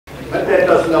But that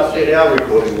doesn't upset our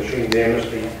recording machine there,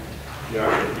 Mr. Young.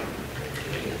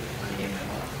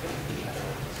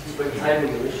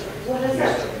 What is it?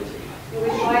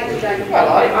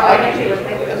 Well, I actually would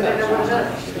think that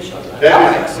that's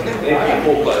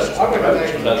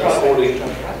recording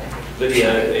video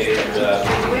and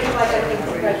Where do I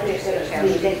go to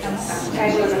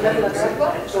table in the middle of the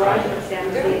book, or I can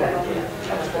stand and leave it on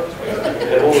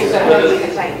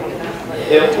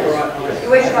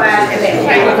which way I can let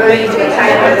table the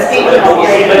table the centre of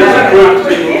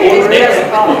the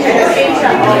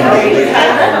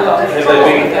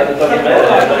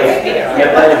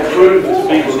have they approved to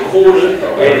be recorded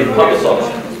and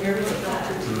publicised?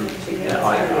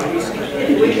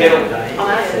 We cannot.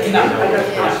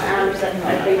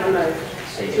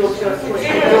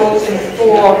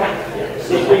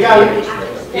 Mr. Young,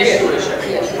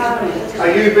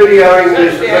 are you videoing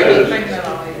this?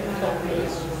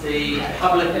 The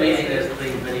public meeting is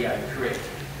being videoed, correct.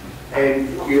 And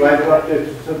you have got the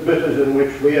submitters in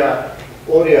which we are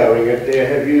audioing it there.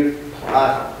 Have you,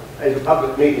 as a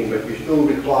public meeting, but you still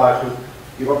require to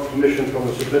give up permission from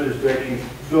the submitters to actually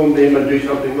film them and do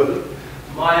something with it?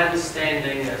 My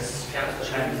understanding is Council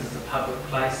Chambers is a public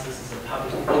place, this is a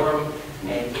public forum,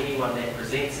 and anyone that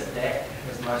presents at that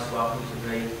is most welcome to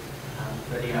be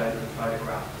videoed and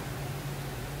photographed.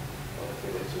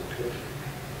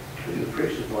 The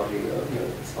press is not here.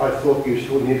 I thought you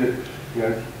still needed,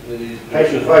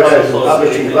 taking photos and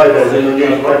publishing photos in the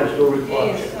newspaper still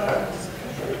required.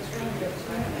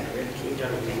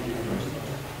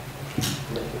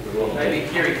 Maybe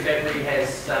Kerry Fabry has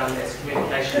as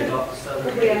communication officer.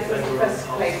 Would we ask Mr. Chris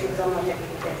places on the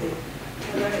deputy?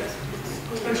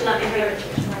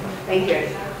 Thank you.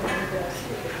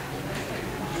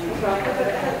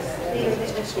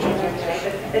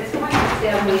 It's quite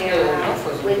down there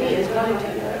where he is going to.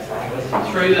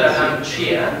 Through the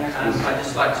chair, I'd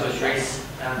just like to address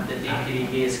the Deputy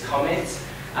Mayor's comments.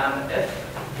 If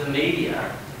the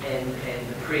media and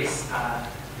the press are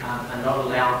not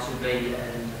allowed to be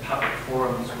in public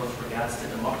forums with regards to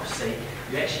democracy,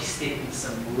 you actually step into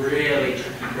some really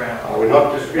tricky ground. We're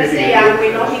not disputing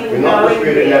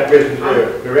that presence there.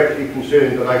 We're actually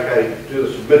concerned that, okay, do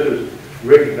the submitters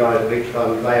recognise that each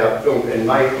time they are filmed and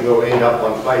will end up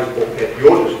on Facebook at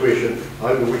your discretion,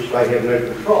 over which they have no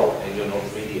control. And you're not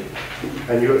media.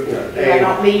 And you're, They are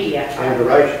not media. And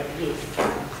duration.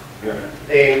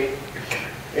 Yes.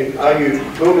 And are you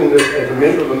filming this as a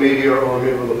member of the media or a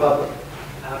member of the public?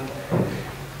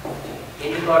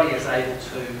 Anybody is able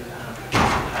to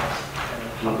participate in a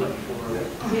public forum.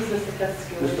 Yes, Mr. Fisk.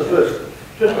 Mr. Fisk,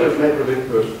 just as a matter of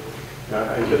interest,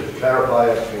 and just to clarify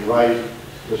and raise,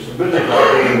 the submitters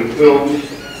are being filmed.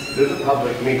 It is a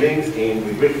public meeting and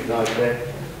we recognise that.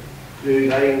 Do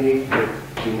they need to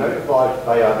be notified that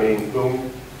they are being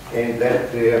filmed and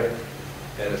that they're...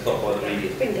 And it's not by the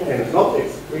media. And it's not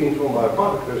being filmed by a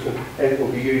private person, and it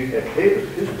will be used at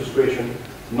his discretion,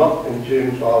 not in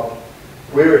terms of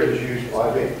where it is used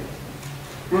by them.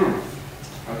 I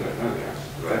don't know the answer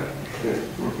to that.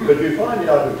 But you find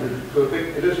out that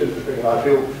it is interesting, I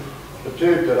feel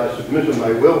perturbed that a submitter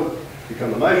may well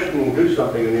become emotional, do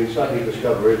something, and then suddenly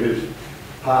discover it is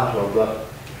part of the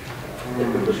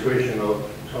discretion of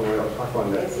someone else. I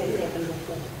find that.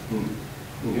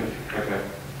 Yeah, okay.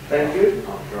 Thank you.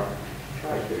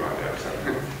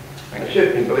 I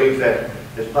certainly believe that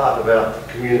as part of our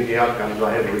community outcomes,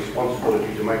 I have a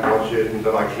responsibility to make quite certain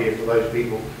that I care for those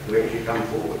people who actually come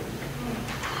forward.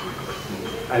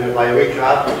 And if they reach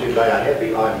out and say they are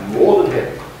happy, I'm more than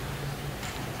happy.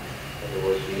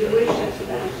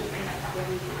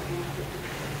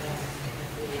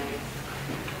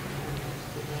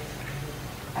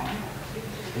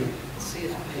 See,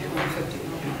 it's 150.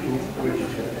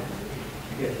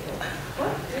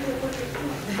 What?